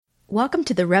Welcome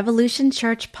to the Revolution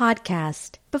Church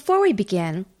podcast. Before we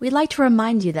begin, we'd like to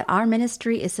remind you that our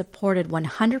ministry is supported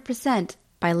 100%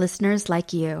 by listeners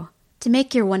like you. To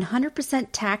make your 100%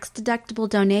 tax-deductible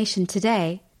donation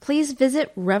today, please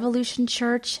visit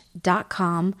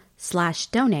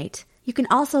revolutionchurch.com/donate. You can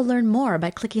also learn more by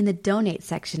clicking the donate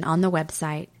section on the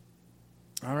website.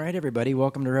 All right, everybody,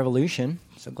 welcome to Revolution.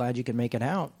 So glad you could make it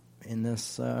out in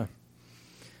this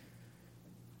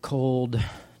cold,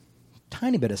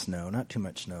 tiny bit of snow. Not too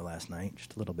much snow last night,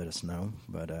 just a little bit of snow,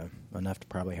 but enough to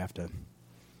probably have to,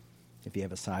 if you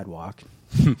have a sidewalk,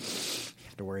 you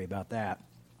have to worry about that.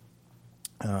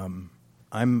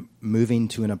 I'm moving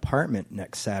to an apartment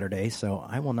next Saturday, so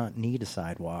I will not need a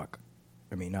sidewalk.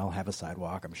 I mean, I'll have a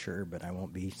sidewalk, I'm sure, but I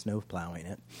won't be snow plowing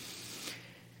it.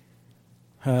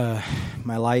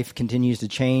 My life continues to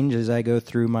change as I go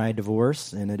through my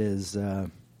divorce, and it's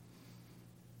been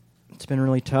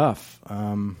really tough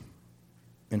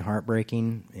and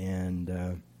heartbreaking,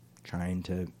 and trying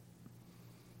to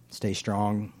stay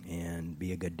strong and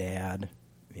be a good dad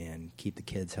and keep the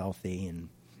kids healthy and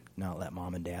not let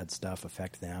mom and dad stuff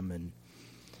affect them, and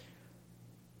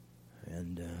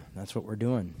that's what we're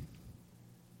doing,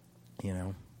 you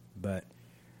know. But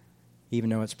even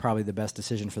though it's probably the best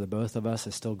decision for the both of us, I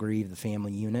still grieve the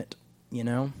family unit, you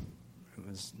know. It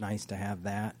was nice to have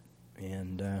that,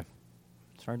 and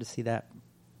it's hard to see that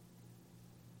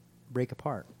break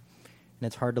apart. And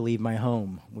it's hard to leave my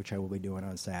home, which I will be doing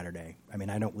on Saturday. I mean,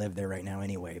 I don't live there right now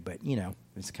anyway, but, you know,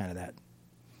 it's kind of that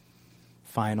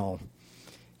final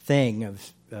thing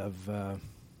of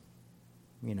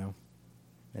you know,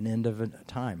 an end of a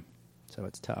time. So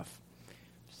it's tough.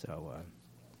 So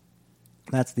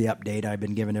that's the update I've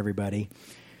been giving everybody,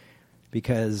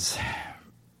 because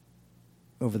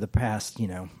over the past, you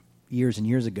know, years and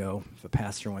years ago, if a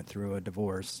pastor went through a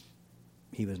divorce,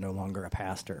 he was no longer a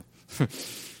pastor.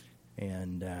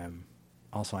 And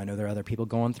also, I know there are other people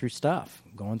going through stuff,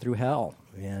 going through hell,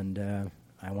 and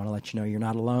I want to let you know you're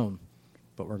not alone.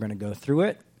 But we're going to go through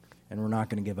it, and we're not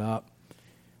going to give up,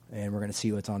 and we're going to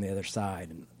see what's on the other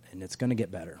side, and it's going to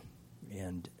get better.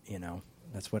 And, you know,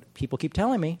 that's what people keep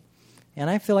telling me, and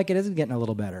I feel like it is getting a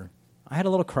little better. I had a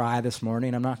little cry this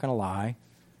morning, I'm not going to lie.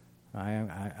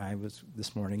 I was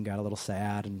this morning, got a little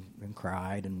sad and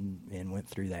cried and went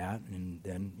through that, and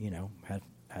then, you know, had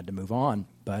to move on.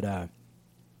 But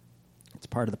it's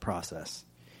part of the process.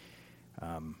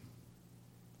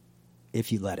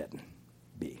 If you let it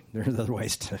be. There's other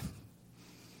ways to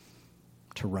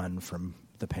run from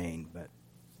the pain, but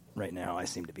right now I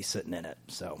seem to be sitting in it.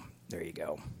 So there you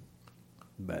go.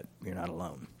 But you're not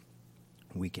alone.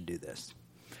 We can do this.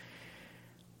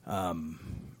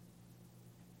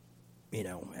 You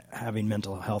know, having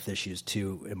mental health issues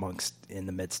too in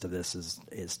the midst of this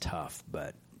is tough,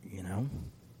 but, you know,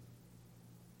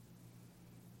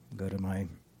 go to my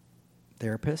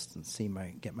therapist and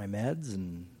get my meds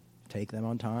and take them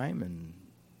on time, and,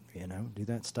 you know, do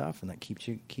that stuff, and that keeps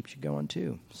you going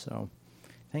too. So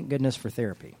thank goodness for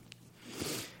therapy.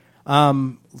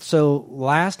 So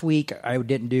last week I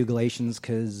didn't do Galatians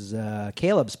because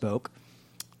Caleb spoke.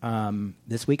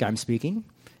 This week I'm speaking.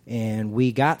 And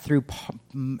we got through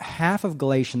half of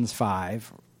Galatians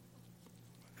 5,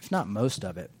 if not most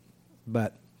of it.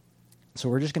 But so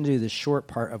we're just going to do this short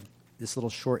part of this little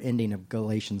short ending of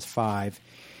Galatians 5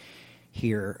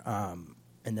 here, and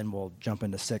then we'll jump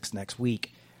into 6 next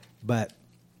week. But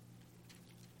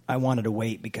I wanted to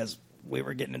wait because we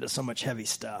were getting into so much heavy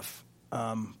stuff.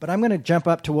 But I'm going to jump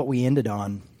up to what we ended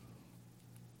on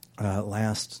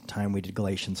last time we did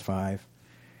Galatians 5.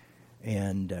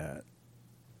 And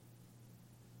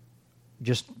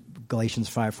just Galatians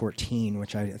 5:14,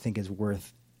 which I think is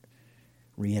worth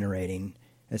reiterating.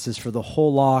 It says, "For the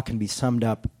whole law can be summed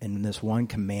up in this one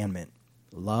commandment: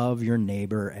 love your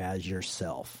neighbor as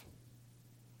yourself.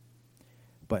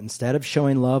 But instead of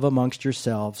showing love amongst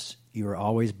yourselves, you are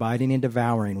always biting and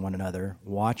devouring one another.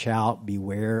 Watch out,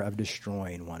 beware of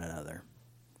destroying one another."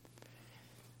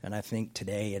 And I think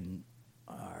today in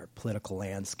our political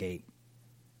landscape,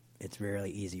 it's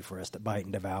really easy for us to bite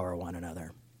and devour one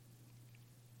another.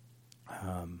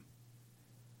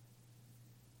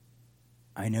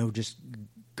 I know just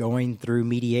going through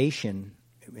mediation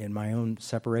in my own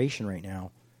separation right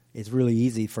now, it's really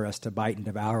easy for us to bite and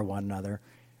devour one another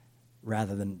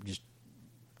rather than just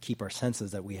keep our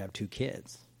senses that we have 2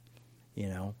 kids, you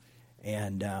know?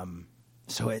 And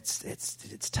so it's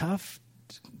tough.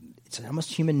 It's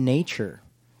almost human nature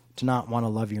to not want to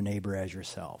love your neighbor as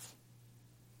yourself,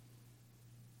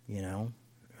 you know?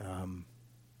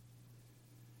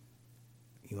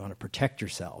 You want to protect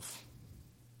yourself,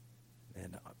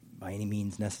 and by any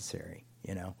means necessary,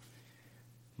 you know.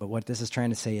 But what this is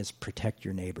trying to say is protect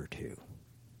your neighbor too.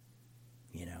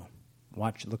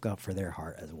 Look out for their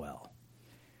heart as well.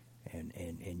 And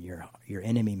your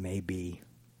enemy may be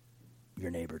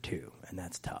your neighbor too, and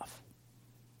that's tough.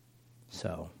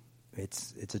 So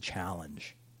it's a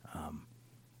challenge.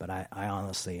 But I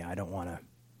honestly, I don't want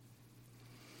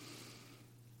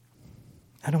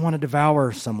to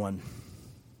devour someone.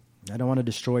 I don't want to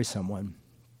destroy someone.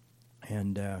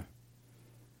 And,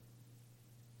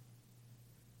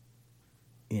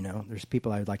 there's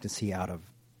people I'd like to see out of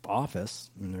office,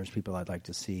 and there's people I'd like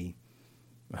to see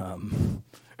out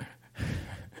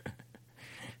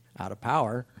of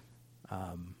power.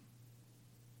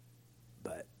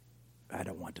 But I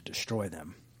don't want to destroy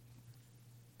them.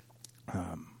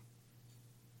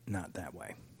 Not that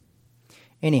way.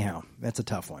 Anyhow, that's a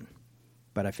tough one.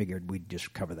 But I figured we'd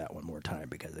just cover that one more time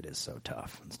because it is so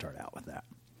tough and start out with that.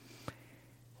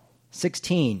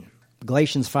 16,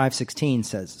 Galatians 5:16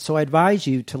 says, "So I advise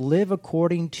you to live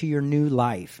according to your new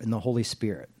life in the Holy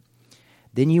Spirit.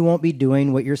 Then you won't be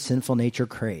doing what your sinful nature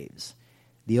craves.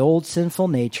 The old sinful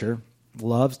nature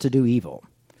loves to do evil,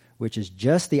 which is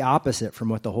just the opposite from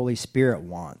what the Holy Spirit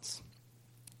wants.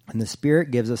 And the Spirit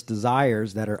gives us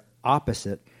desires that are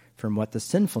opposite from what the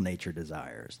sinful nature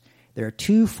desires. There are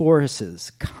two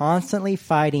forces constantly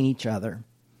fighting each other,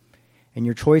 and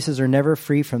your choices are never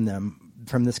free from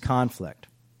this conflict.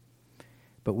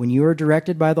 But when you are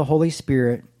directed by the Holy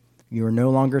Spirit, you are no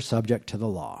longer subject to the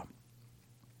law,"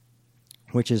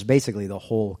 which is basically the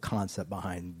whole concept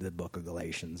behind the book of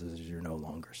Galatians, is you're no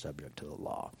longer subject to the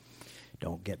law.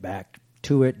 Don't get back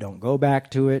to it. Don't go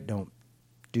back to it. Don't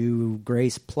do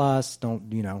grace plus. Don't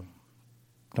do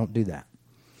that.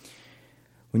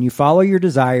 When you follow your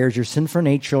desires, your sinful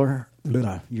nature, your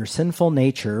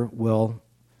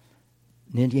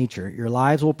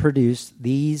lives will produce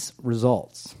these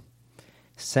results: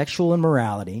 sexual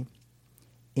immorality,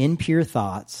 impure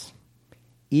thoughts,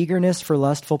 eagerness for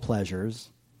lustful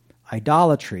pleasures,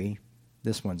 idolatry,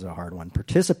 this one's a hard one,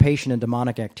 participation in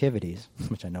demonic activities,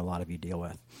 which I know a lot of you deal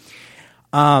with.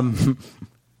 The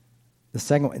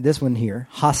second one, this one here,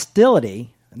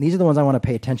 hostility, and these are the ones I want to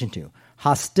pay attention to.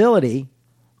 Hostility,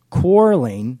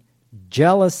 quarreling,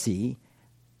 jealousy,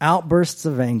 outbursts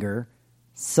of anger,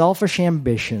 selfish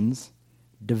ambitions,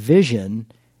 division,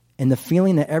 and the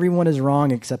feeling that everyone is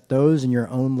wrong except those in your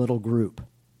own little group.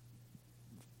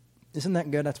 Isn't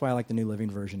that good? That's why I like the New Living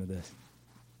Version of this.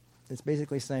 It's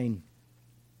basically saying,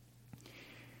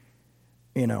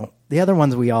 the other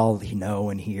ones we all know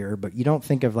and hear, but you don't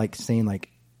think of saying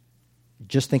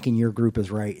just thinking your group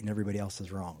is right and everybody else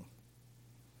is wrong.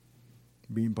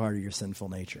 Being part of your sinful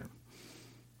nature.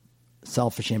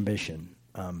 Selfish ambition,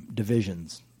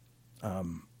 divisions,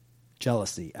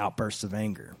 jealousy, outbursts of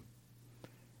anger.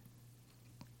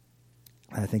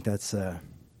 I think that's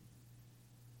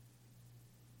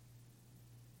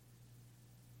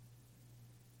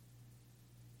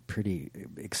pretty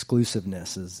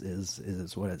exclusiveness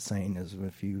is what it's saying, is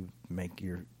if you make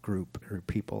your group or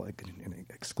people an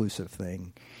exclusive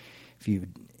thing. If you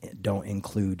don't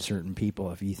include certain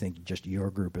people, if you think just your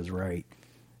group is right,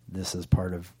 this is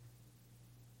part of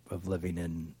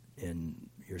living in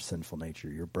your sinful nature,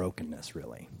 your brokenness,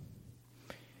 really.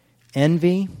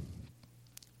 Envy,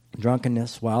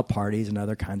 drunkenness, wild parties, and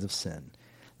other kinds of sin.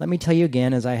 Let me tell you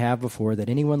again, as I have before, that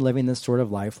anyone living this sort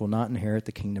of life will not inherit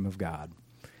the kingdom of God.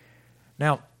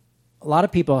 Now, a lot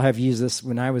of people have used this.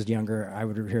 When I was younger, I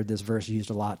would have heard this verse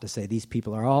used a lot to say these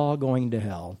people are all going to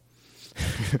hell.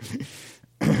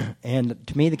 And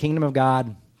to me, the kingdom of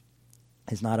God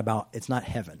is it's not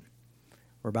heaven.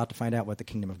 We're about to find out what the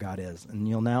kingdom of God is. And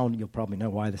you'll probably know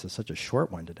why this is such a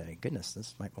short one today. Goodness,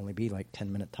 this might only be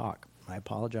 10-minute talk. I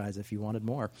apologize if you wanted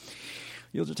more.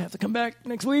 You'll just have to come back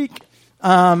next week.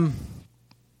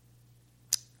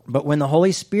 But when the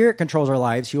Holy Spirit controls our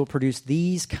lives, He will produce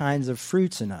these kinds of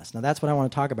fruits in us. Now, that's what I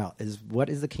want to talk about, is what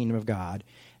is the kingdom of God?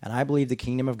 And I believe the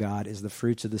kingdom of God is the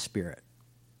fruits of the Spirit.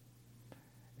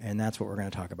 And that's what we're going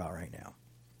to talk about right now,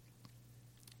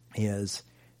 is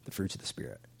the fruits of the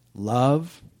Spirit.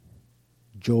 Love,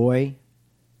 joy,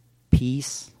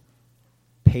 peace,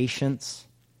 patience,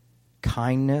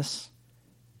 kindness,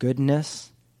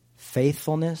 goodness,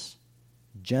 faithfulness,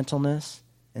 gentleness,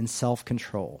 and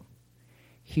self-control.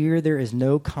 Here there is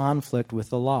no conflict with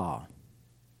the law.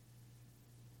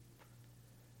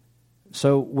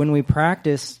 So when we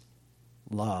practice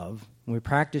love, when we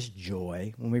practice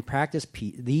joy, when we practice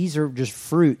peace, these are just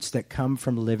fruits that come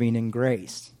from living in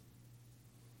grace.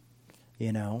 I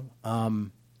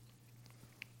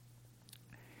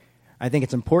think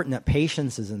it's important that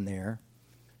patience is in there,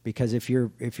 because if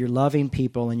you're loving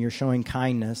people and you're showing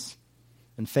kindness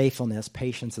and faithfulness.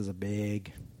 Patience is a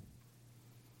big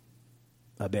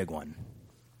one,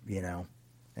 you know.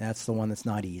 And that's the one that's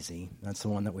not easy. That's the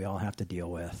one that we all have to deal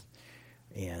with.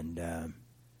 And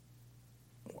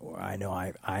I know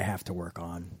I have to work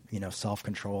on, you know,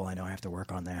 self-control. I know I have to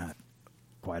work on that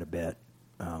quite a bit.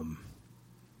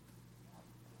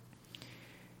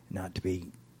 Not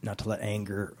to let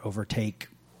anger overtake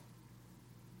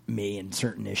me in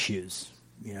certain issues,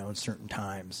 you know, in certain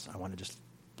times. I want to just,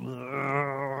 you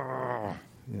know,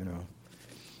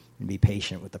 and be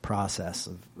patient with the process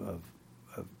of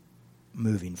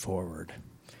moving forward.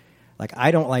 Like,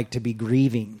 I don't like to be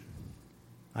grieving.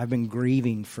 I've been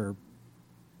grieving for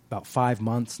about 5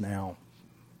 months now,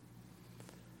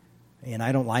 and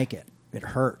I don't like it. It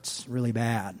hurts really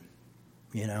bad,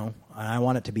 you know, and I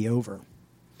want it to be over.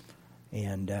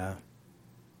 And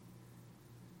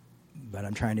but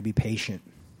I'm trying to be patient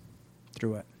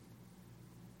through it,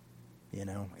 you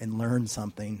know, and learn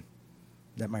something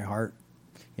that my heart,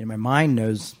 you know, my mind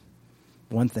knows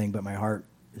one thing, but my heart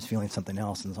is feeling something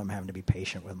else, and so I'm having to be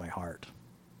patient with my heart,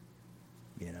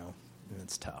 you know, and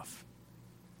it's tough.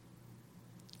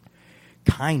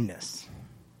 Kindness,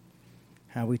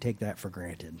 how we take that for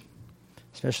granted,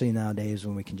 especially nowadays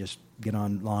when we can just get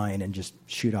online and just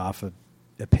shoot off an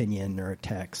opinion or a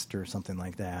text or something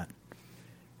like that,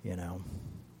 you know.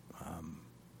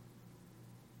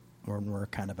 When we're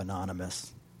kind of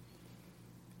anonymous,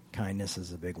 kindness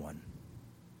is a big one.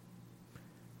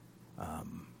 I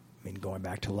mean, going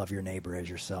back to love your neighbor as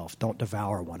yourself. Don't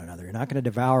devour one another. You're not going to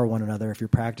devour one another if you're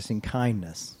practicing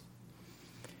kindness.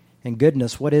 And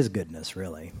goodness, what is goodness,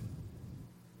 really?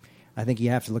 I think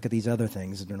you have to look at these other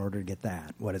things in order to get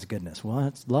that. What is goodness? Well,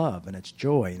 it's love, and it's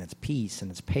joy, and it's peace, and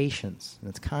it's patience, and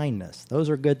it's kindness. Those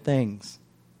are good things.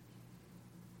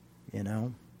 You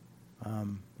know?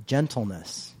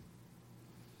 Gentleness.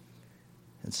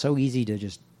 It's so easy to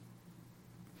just...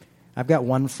 I've got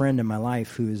one friend in my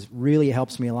life who really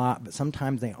helps me a lot, but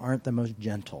sometimes they aren't the most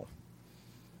gentle.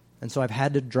 And so I've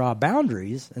had to draw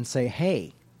boundaries and say,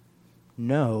 hey,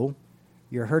 no,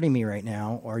 you're hurting me right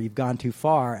now, or you've gone too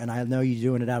far, and I know you're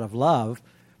doing it out of love,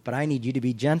 but I need you to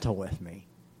be gentle with me.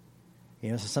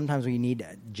 You know, so sometimes we need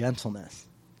gentleness.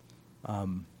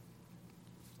 And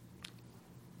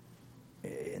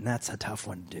that's a tough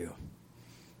one to do.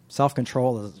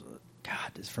 Self-control is,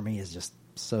 God, for me, is just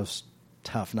so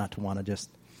tough not to want to just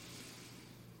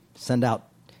send out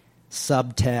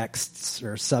subtexts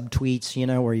or subtweets, you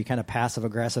know, where you kind of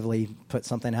passive-aggressively put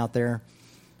something out there.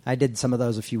 I did some of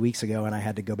those a few weeks ago, and I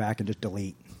had to go back and just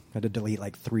delete. I had to delete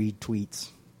like 3 tweets.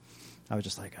 I was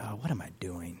just like, oh, what am I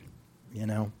doing, you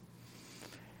know?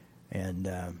 And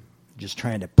just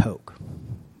trying to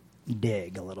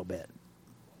dig a little bit.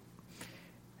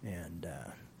 And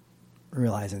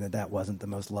realizing that wasn't the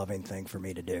most loving thing for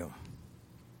me to do.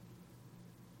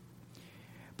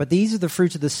 But these are the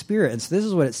fruits of the Spirit. And so this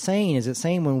is what it's saying. Is it's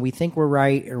saying when we think we're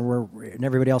right and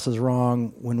everybody else is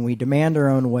wrong, when we demand our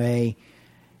own way,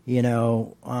 you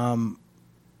know,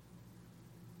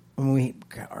 when we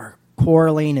are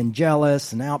quarreling and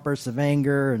jealous and outbursts of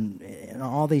anger and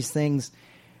all these things,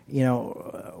 you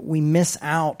know, we miss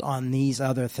out on these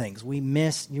other things.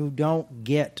 You don't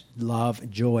get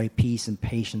love, joy, peace, and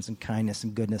patience, and kindness,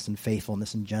 and goodness, and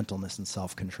faithfulness, and gentleness, and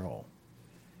self-control.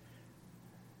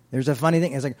 There's a funny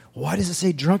thing. It's like, why does it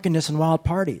say drunkenness and wild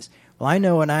parties? Well, I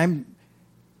know when I'm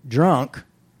drunk,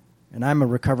 and I'm a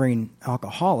recovering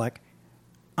alcoholic,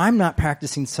 I'm not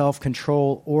practicing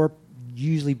self-control or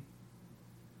usually,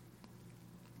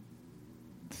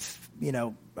 you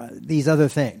know, these other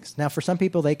things. Now, for some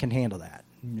people, they can handle that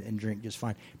and drink just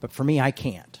fine. But for me, I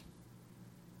can't.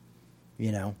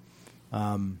 You know,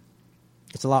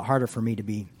 it's a lot harder for me to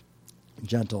be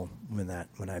gentle when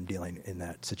I'm dealing in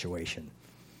that situation,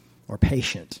 or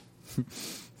patient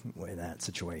in that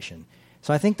situation.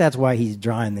 So I think that's why he's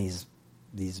drawing these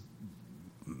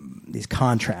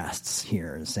contrasts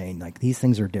here and saying, like, these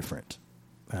things are different.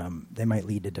 They might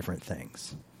lead to different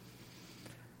things.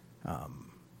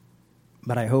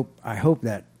 But I hope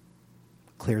that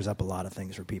clears up a lot of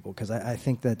things for people, because I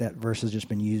think that verse has just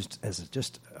been used as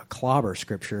just a clobber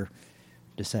scripture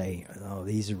to say, oh,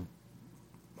 these are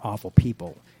awful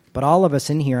people. But all of us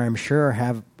in here, I'm sure,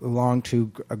 belong to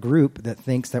a group that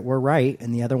thinks that we're right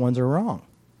and the other ones are wrong.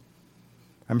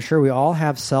 I'm sure we all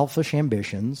have selfish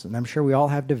ambitions, and I'm sure we all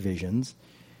have divisions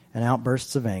and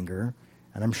outbursts of anger,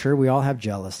 and I'm sure we all have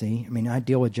jealousy. I mean, I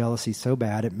deal with jealousy so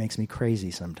bad it makes me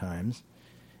crazy sometimes,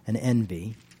 and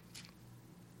envy.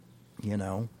 You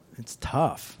know, it's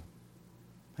tough.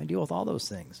 I deal with all those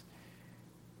things.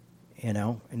 You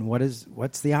know, and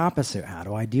what's the opposite? How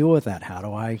do I deal with that? How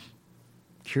do I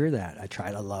cure that? I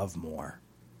try to love more.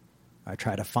 I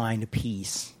try to find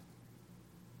peace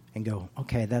and go,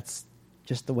 okay, that's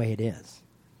just the way it is.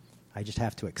 I just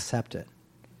have to accept it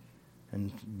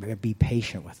and be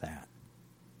patient with that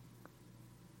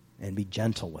and be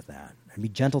gentle with that and be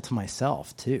gentle to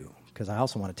myself too, because I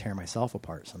also want to tear myself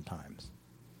apart sometimes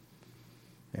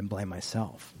and blame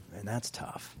myself, and that's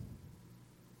tough.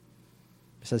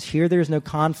 It says, here there is no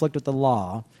conflict with the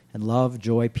law, and love,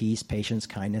 joy, peace, patience,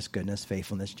 kindness, goodness,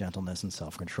 faithfulness, gentleness, and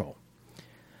self-control.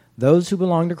 Those who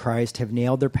belong to Christ have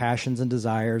nailed their passions and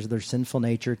desires, their sinful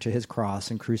nature to his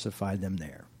cross and crucified them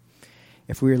there.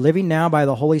 If we are living now by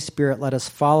the Holy Spirit, let us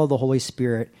follow the Holy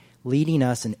Spirit, leading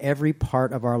us in every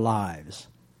part of our lives.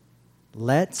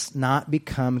 Let's not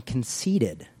become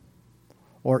conceited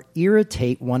or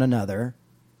irritate one another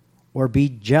or be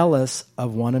jealous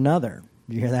of one another.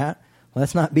 You hear that?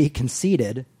 Let's not be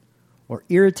conceited or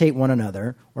irritate one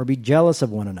another or be jealous of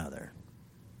one another.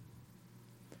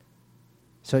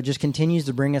 So it just continues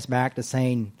to bring us back to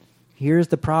saying, here's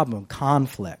the problem: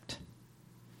 conflict,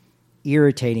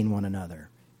 irritating one another,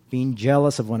 being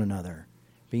jealous of one another,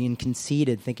 being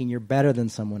conceited, thinking you're better than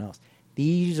someone else.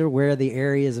 These are where the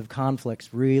areas of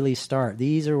conflicts really start.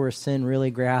 These are where sin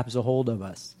really grabs a hold of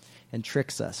us and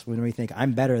tricks us when we think,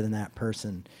 I'm better than that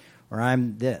person, or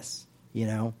I'm this,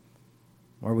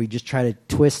 or we just try to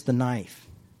twist the knife,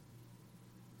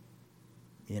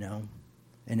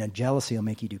 and a jealousy will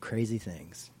make you do crazy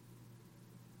things.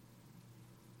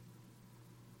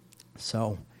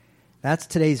 So that's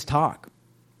today's talk,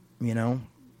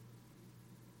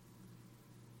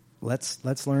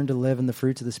 Let's learn to live in the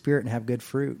fruits of the Spirit and have good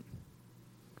fruit.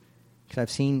 Because I've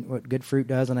seen what good fruit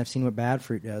does, and I've seen what bad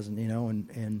fruit does,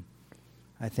 and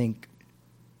I think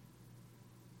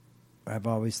I've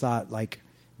always thought like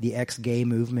the ex-gay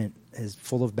movement is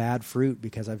full of bad fruit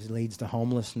because it leads to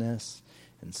homelessness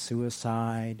and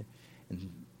suicide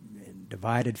and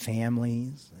divided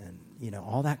families and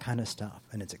all that kind of stuff.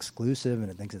 And it's exclusive, and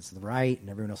it thinks it's right, and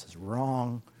everyone else is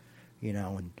wrong,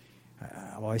 and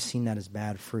I've always seen that as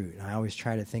bad fruit. And I always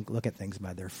try to look at things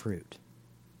by their fruit.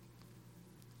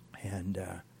 And,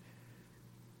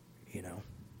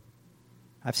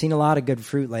 I've seen a lot of good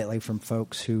fruit lately from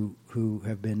folks who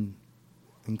have been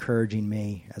encouraging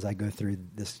me as I go through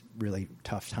this really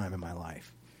tough time in my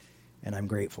life. And I'm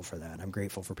grateful for that. I'm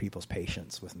grateful for people's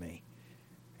patience with me.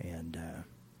 And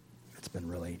it's been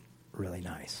really, really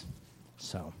nice.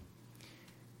 So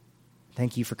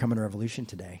thank you for coming to Revolution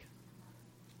today.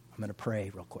 I'm going to pray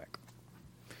real quick.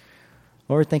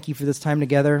 Lord, thank you for this time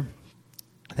together.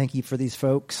 Thank you for these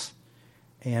folks.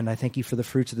 And I thank you for the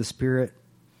fruits of the Spirit.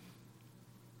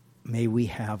 May we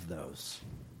have those.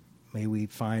 May we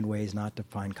find ways not to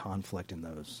find conflict in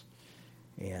those.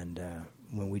 And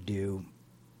when we do,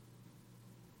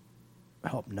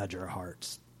 help nudge our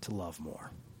hearts to love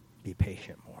more, be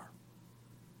patient more,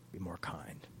 be more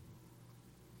kind.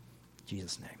 In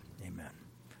Jesus' name, amen.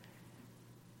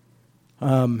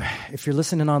 If you're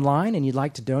listening online and you'd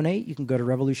like to donate, you can go to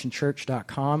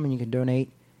revolutionchurch.com and you can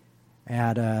donate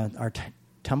at our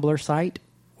Tumblr site,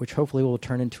 which hopefully will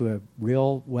turn into a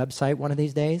real website one of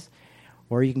these days.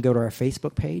 Or you can go to our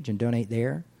Facebook page and donate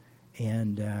there.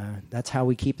 And that's how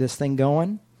we keep this thing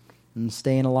going and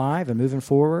staying alive and moving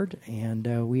forward.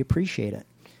 And we appreciate it.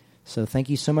 So thank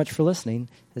you so much for listening.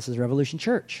 This is Revolution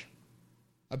Church.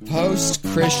 A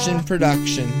post-Christian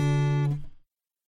production.